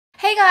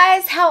Hey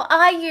guys, how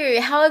are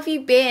you? How have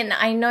you been?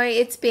 I know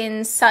it's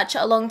been such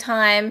a long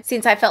time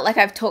since I felt like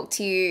I've talked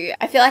to you.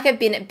 I feel like I've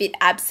been a bit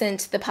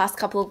absent the past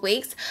couple of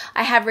weeks.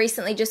 I have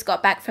recently just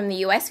got back from the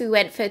US. We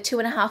went for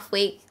 2.5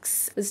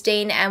 weeks. It was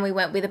Dean and we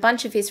went with a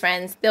bunch of his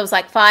friends. There was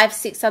like 5,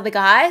 6 other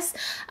guys.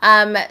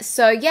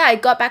 So yeah, I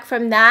got back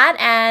from that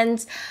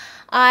and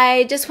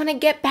I just want to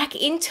get back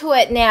into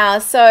it now.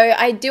 So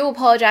I do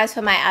apologize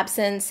for my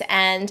absence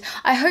and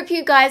I hope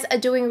you guys are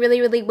doing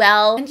really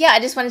well. And yeah,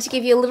 I just wanted to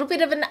give you a little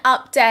bit of an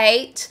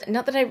update.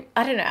 Not that I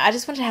don't know, I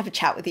just wanted to have a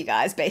chat with you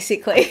guys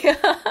basically.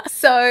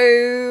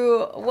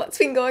 So what's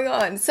been going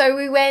on? So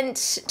we went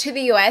to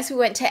the US, we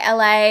went to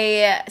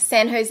LA,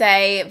 San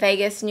Jose,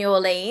 Vegas, New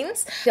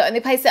Orleans. The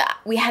only place that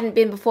we hadn't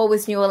been before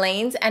was New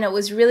Orleans and it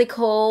was really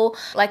cool.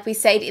 Like we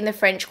stayed in the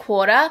French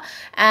Quarter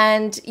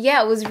and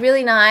yeah, it was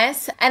really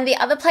nice. And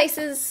the other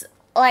places,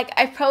 like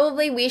I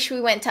probably wish we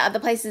went to other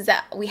places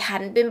that we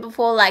hadn't been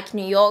before, like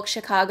New York,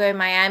 Chicago,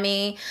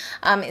 Miami,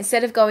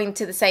 instead of going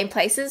to the same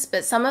places.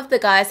 But some of the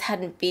guys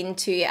hadn't been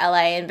to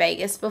LA and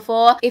Vegas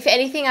before. If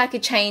anything, I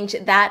could change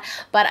that.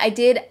 But I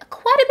did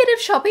quite a bit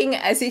of shopping,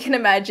 as you can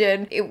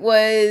imagine. It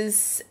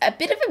was a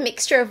bit of a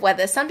mixture of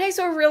weather. Some days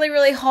were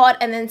really hot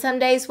and then some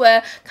days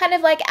were kind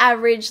of like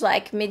average,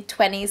 like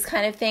mid-20s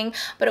kind of thing.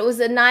 But it was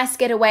a nice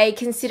getaway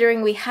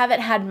considering we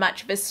haven't had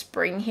much of a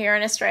spring here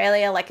in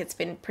Australia. Like it's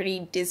been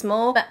pretty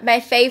dismal. But my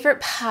favorite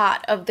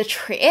part of the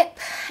trip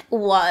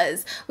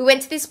was we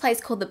went to this place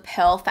called the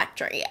Pearl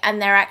Factory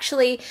and they're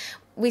actually,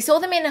 we saw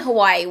them in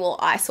Hawaii, well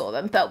I saw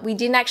them, but we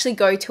didn't actually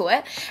go to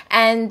it.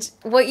 And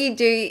what you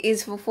do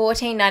is for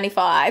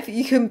 $14.95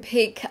 you can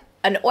pick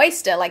an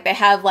oyster, like they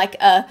have like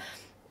a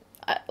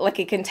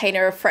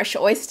container of fresh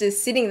oysters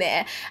sitting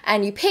there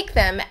and you pick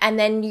them and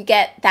then you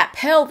get that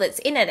pearl that's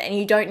in it and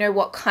you don't know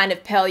what kind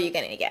of pearl you're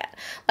going to get.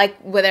 Like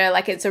whether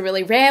like it's a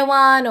really rare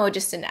one or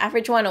just an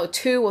average one or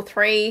 2 or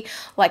 3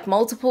 like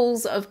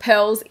multiples of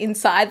pearls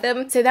inside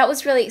them. So that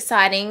was really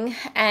exciting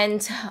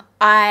and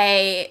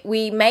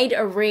we made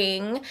a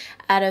ring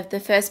out of the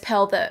first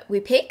pearl that we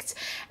picked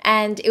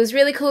and it was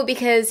really cool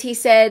because he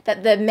said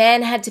that the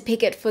man had to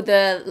pick it for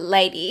the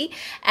lady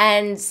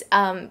and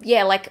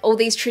yeah, like all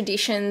these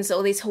traditions,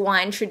 all these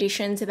Hawaiian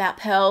traditions about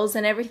pearls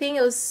and everything.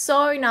 It was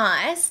so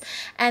nice.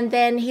 And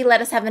then he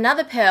let us have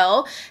another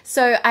pearl,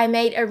 so I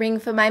made a ring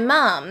for my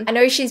mum. I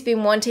know she's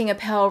been wanting a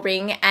pearl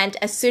ring and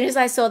as soon as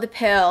I saw the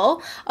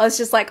pearl I was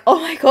just like, oh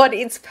my god,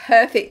 it's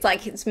perfect,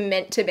 like it's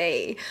meant to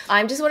be.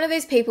 I'm just one of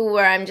those people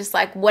where I'm just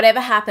like whatever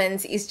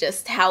happens is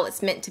just how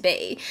it's meant to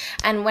be.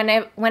 And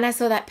when I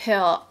saw that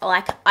pearl,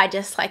 like I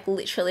just like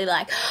literally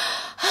like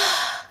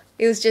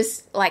it was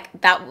just like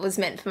that was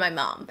meant for my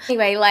mum.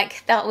 Anyway,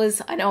 like that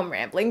was, I know I'm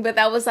rambling, but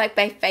that was like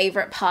my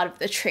favorite part of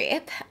the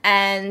trip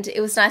and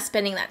it was nice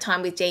spending that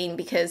time with Dean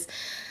because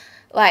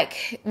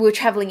like we were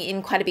traveling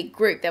in quite a big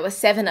group. There were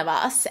 7 of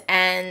us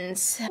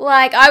and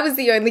like I was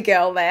the only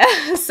girl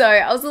there. So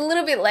I was a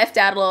little bit left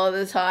out a lot of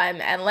the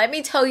time. And let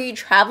me tell you,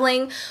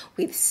 traveling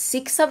with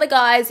 6 other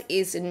guys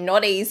is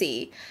not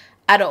easy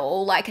at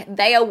all. Like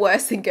they are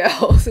worse than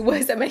girls,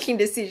 worse at making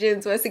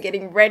decisions, worse at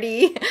getting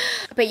ready.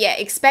 But yeah,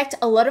 expect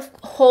a lot of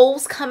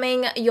hauls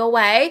coming your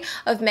way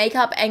of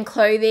makeup and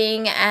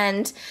clothing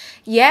and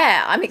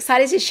yeah, I'm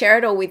excited to share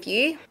it all with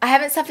you. I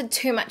haven't suffered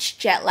too much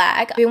jet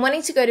lag. I've been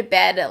wanting to go to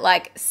bed at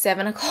like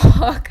 7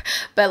 o'clock,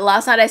 but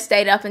last night I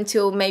stayed up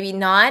until maybe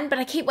 9, but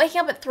I keep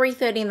waking up at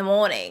 3:30 in the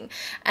morning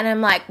and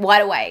I'm like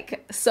wide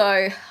awake.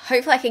 So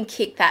hopefully I can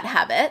kick that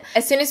habit.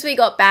 As soon as we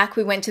got back,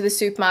 we went to the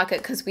supermarket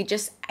because we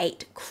just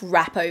ate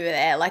crap over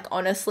there. Like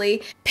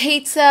honestly,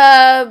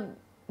 pizza,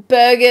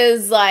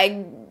 burgers,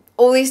 like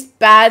all this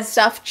bad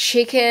stuff,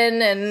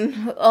 chicken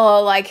and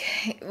oh, like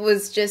it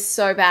was just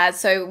so bad.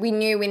 So we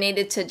knew we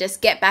needed to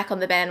just get back on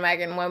the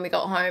bandwagon when we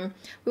got home.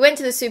 We went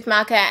to the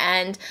supermarket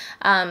and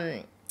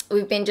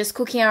we've been just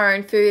cooking our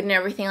own food and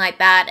everything like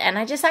that. And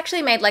I just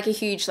actually made like a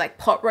huge like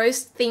pot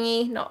roast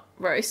thingy, not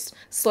roast,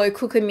 slow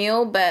cooker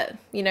meal, but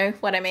you know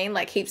what I mean,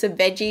 like heaps of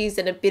veggies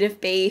and a bit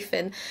of beef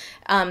and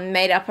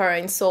made up our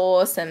own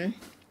sauce and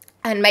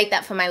make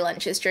that for my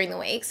lunches during the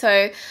week.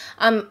 So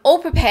I'm all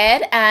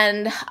prepared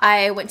and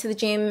I went to the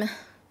gym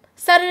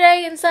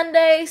Saturday and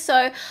Sunday.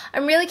 So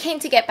I'm really keen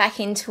to get back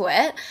into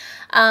it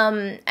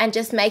and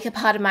just make a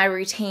part of my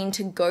routine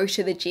to go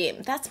to the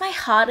gym. That's my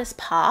hardest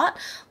part.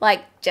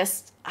 Like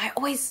just I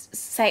always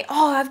say,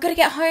 oh, I've got to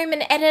get home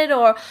and edit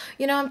or,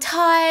 you know, I'm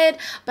tired.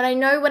 But I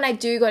know when I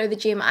do go to the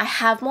gym, I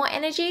have more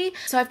energy.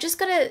 So I've just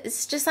got to,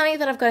 it's just something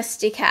that I've got to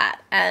stick at.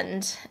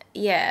 And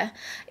yeah,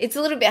 it's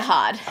a little bit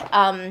hard.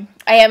 I'm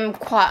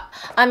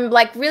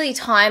like really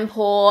time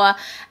poor,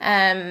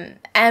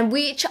 and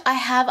which I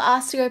have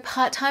asked to go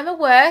part-time at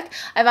work.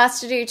 I've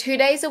asked to do 2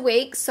 days a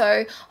week.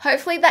 So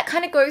hopefully that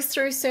kind of goes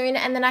through soon.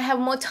 And then I have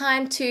more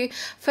time to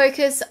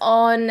focus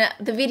on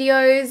the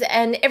videos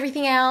and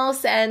everything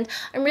else. And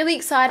I'm really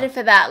excited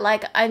for that.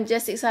 Like, I'm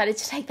just excited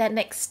to take that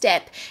next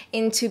step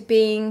into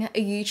being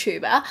a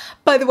YouTuber.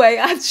 By the way,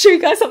 I have to show you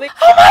guys something.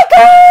 Oh my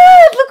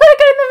God, look what I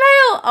got in the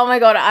mail. Oh my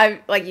God, I'm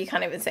like, you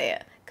can't even see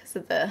it because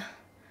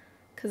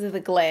of the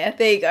glare.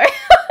 There you go.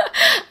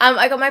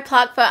 I got my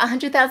plaque for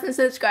 100,000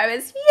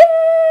 subscribers.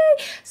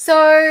 Yay!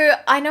 So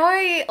I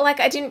know, like,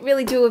 I didn't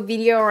really do a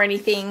video or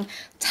anything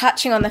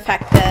touching on the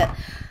fact that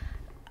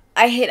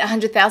I hit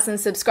 100,000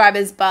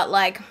 subscribers, but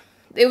like,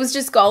 it was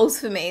just goals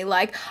for me.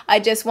 Like,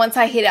 once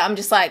I hit it, I'm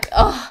just like,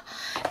 oh,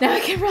 now I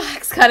can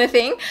relax kind of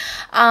thing.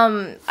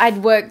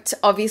 I'd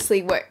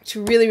obviously worked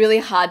really, really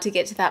hard to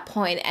get to that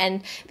point.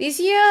 And this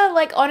year,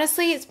 like,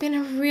 honestly, it's been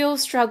a real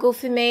struggle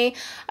for me.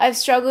 I've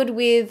struggled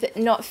with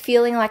not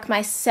feeling like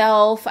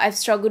myself. I've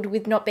struggled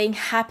with not being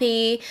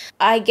happy.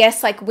 I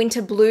guess like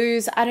winter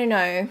blues, I don't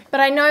know.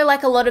 But I know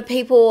like a lot of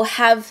people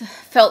have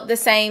felt the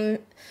same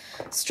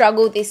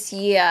struggle this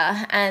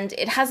year, and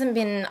it hasn't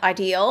been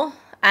ideal.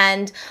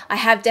 And I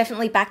have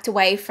definitely backed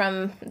away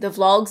from the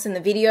vlogs and the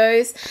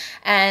videos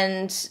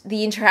and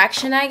the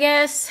interaction, I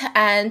guess.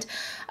 And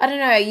I don't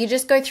know, you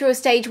just go through a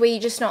stage where you're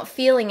just not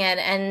feeling it,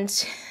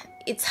 and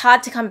it's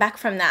hard to come back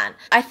from that.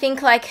 I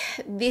think like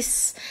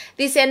this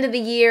end of the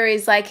year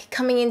is like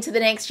coming into the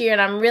next year,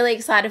 and I'm really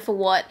excited for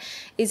what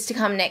is to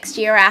come next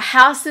year. Our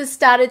house has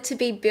started to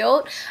be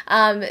built,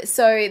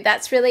 so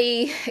that's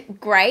really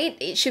great.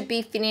 It should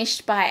be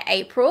finished by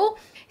April.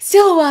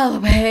 Still a while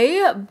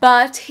away,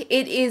 but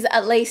it is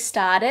at least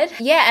started.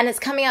 Yeah, and it's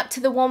coming up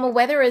to the warmer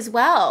weather as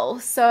well.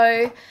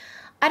 So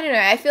I don't know,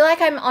 I feel like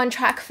I'm on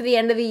track for the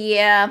end of the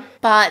year,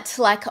 but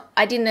like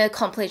I didn't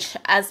accomplish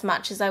as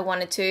much as I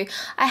wanted to.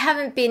 I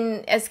haven't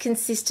been as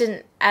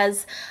consistent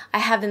as I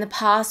have in the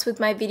past with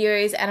my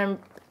videos, and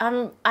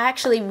I'm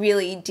actually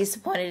really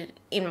disappointed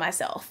in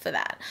myself for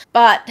that.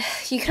 But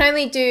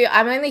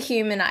I'm only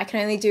human, I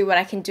can only do what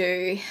I can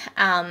do.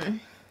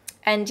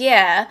 And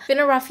yeah, it's been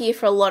a rough year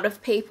for a lot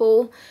of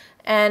people,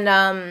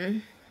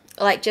 and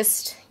like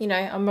just, you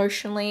know,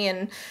 emotionally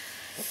and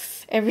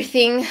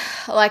everything.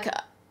 Like,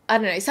 I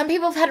don't know, some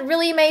people have had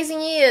really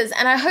amazing years,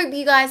 and I hope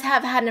you guys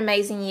have had an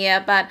amazing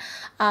year, but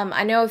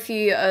I know a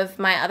few of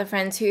my other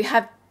friends who do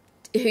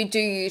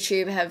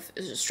YouTube have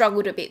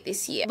struggled a bit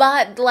this year.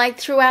 But like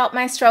throughout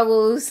my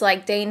struggles,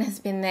 like Dean has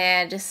been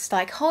there just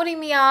like holding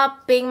me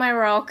up, being my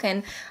rock,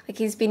 and like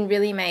he's been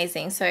really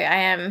amazing. So I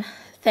am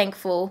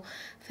thankful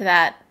for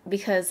that,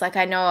 because like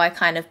I know I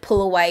kind of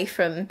pull away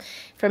from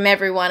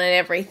everyone and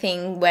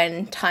everything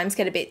when times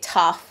get a bit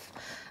tough.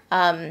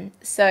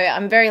 So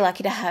I'm very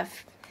lucky to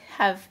have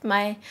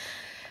my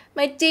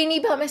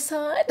Deanie by my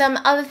side.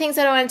 Other things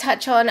I don't want to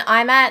touch on,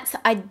 IMATs.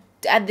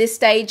 At this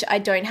stage, I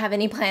don't have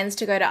any plans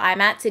to go to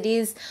IMATs. It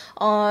is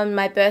on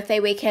my birthday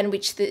weekend,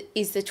 which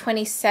is the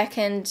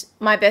 22nd.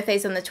 My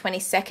birthday's on the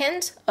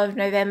 22nd of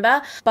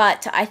November,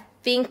 but I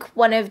think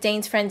one of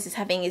Dean's friends is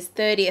having his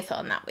 30th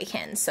on that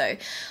weekend. So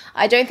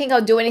I don't think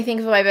I'll do anything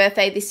for my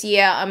birthday this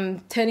year. I'm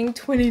turning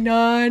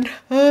 29.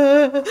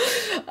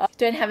 I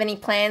don't have any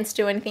plans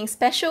to do anything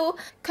special.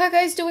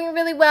 Coco's doing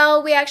really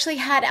well. We actually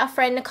had our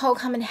friend Nicole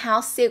come and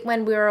house sit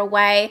when we were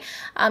away.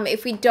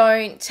 If we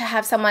don't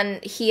have someone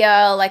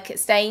here, like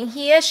staying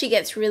here, she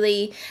gets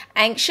really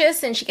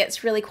anxious and she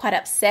gets really quite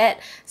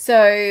upset.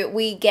 So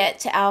we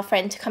get our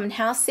friend to come and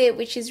house sit,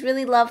 which is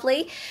really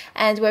lovely,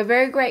 and we're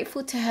very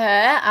grateful to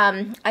her.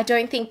 I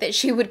don't think that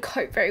she would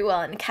cope very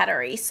well in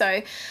Cattery,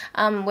 so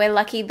we're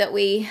lucky that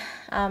we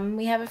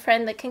have a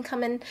friend that can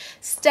come and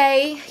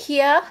stay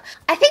here.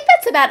 I think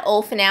that's about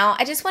all for now.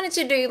 I just wanted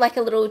to do like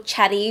a little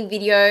chatty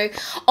video.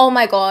 Oh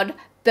my god,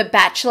 The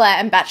Bachelor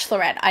and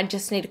Bachelorette. I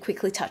just need to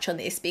quickly touch on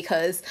this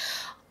because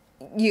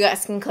you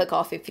guys can click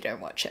off if you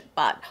don't watch it,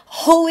 but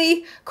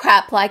holy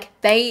crap, like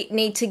they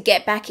need to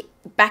get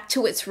back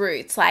to its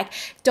roots. Like,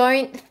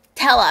 don't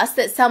tell us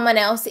that someone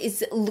else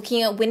is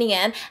looking at winning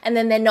it and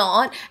then they're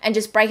not, and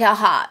just break our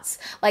hearts.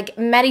 Like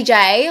Maddie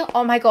J,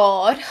 oh my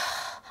god,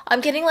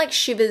 I'm getting like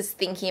shivers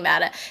thinking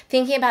about it,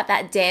 thinking about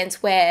that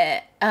dance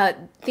where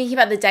thinking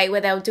about the day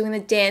where they were doing the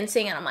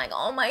dancing, and I'm like,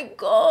 oh my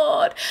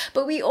god,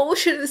 but we all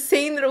should have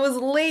seen that it was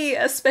Lee,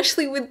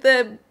 especially with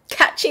the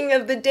catching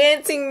of the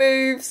dancing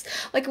moves.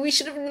 Like, we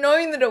should have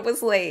known that it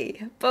was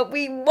Lee, but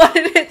we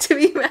wanted it to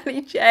be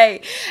Maddie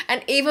J.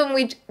 And even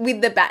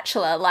with The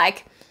Bachelor,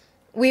 like,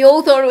 we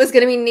all thought it was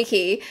going to be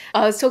Nikki.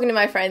 I was talking to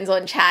my friends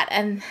on chat,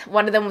 and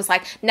one of them was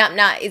like, nah,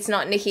 it's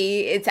not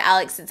Nikki, it's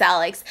Alex.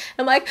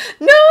 I'm like,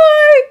 no,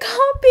 it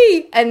can't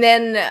be. And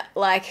then,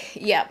 like,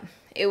 yeah,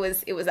 it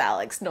was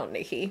Alex, not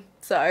Nikki.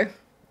 So,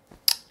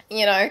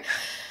 you know,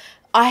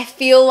 I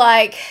feel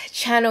like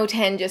Channel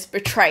 10 just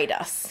betrayed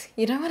us.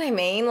 You know what I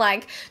mean?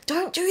 Like,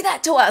 don't do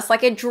that to us.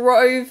 Like, it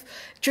drove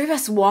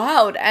us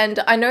wild. And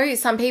I know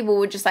some people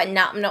were just like,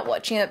 nah, I'm not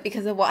watching it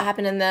because of what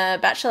happened in The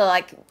Bachelor.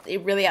 Like,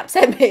 it really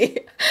upset me.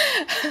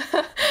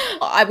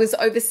 I was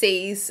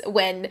overseas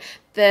when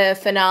the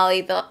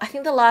finale, I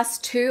think the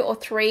last 2 or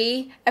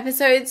 3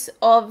 episodes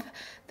of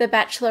The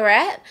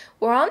Bachelorette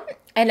were on,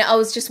 and I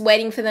was just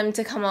waiting for them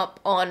to come up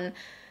on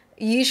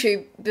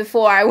YouTube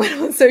before I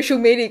went on social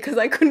media, because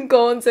I couldn't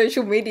go on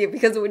social media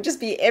because it would just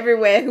be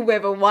everywhere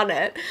whoever won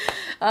it.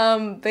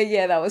 But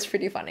yeah, that was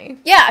pretty funny.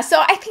 Yeah, so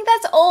I think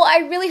that's all.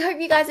 I really hope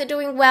you guys are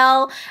doing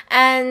well,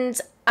 and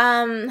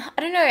I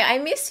don't know, I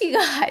miss you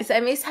guys.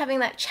 I miss having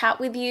that chat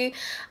with you.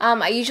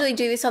 I usually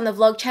do this on the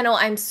vlog channel.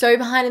 I'm so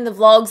behind in the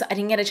vlogs. I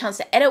didn't get a chance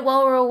to edit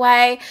while we were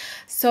away,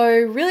 so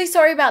really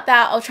sorry about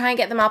that. I'll try and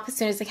get them up as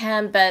soon as I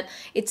can, but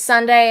it's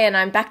Sunday and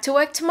I'm back to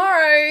work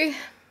tomorrow,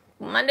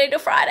 Monday to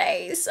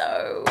Friday,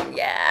 so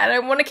yeah, and I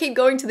want to keep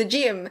going to the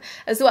gym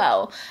as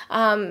well.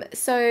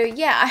 So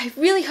yeah, I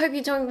really hope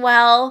you're doing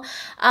well,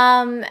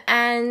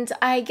 and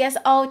I guess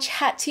I'll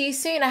chat to you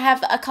soon. I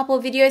have a couple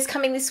of videos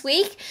coming this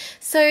week,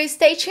 so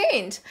stay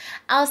tuned.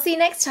 I'll see you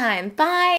next time. Bye.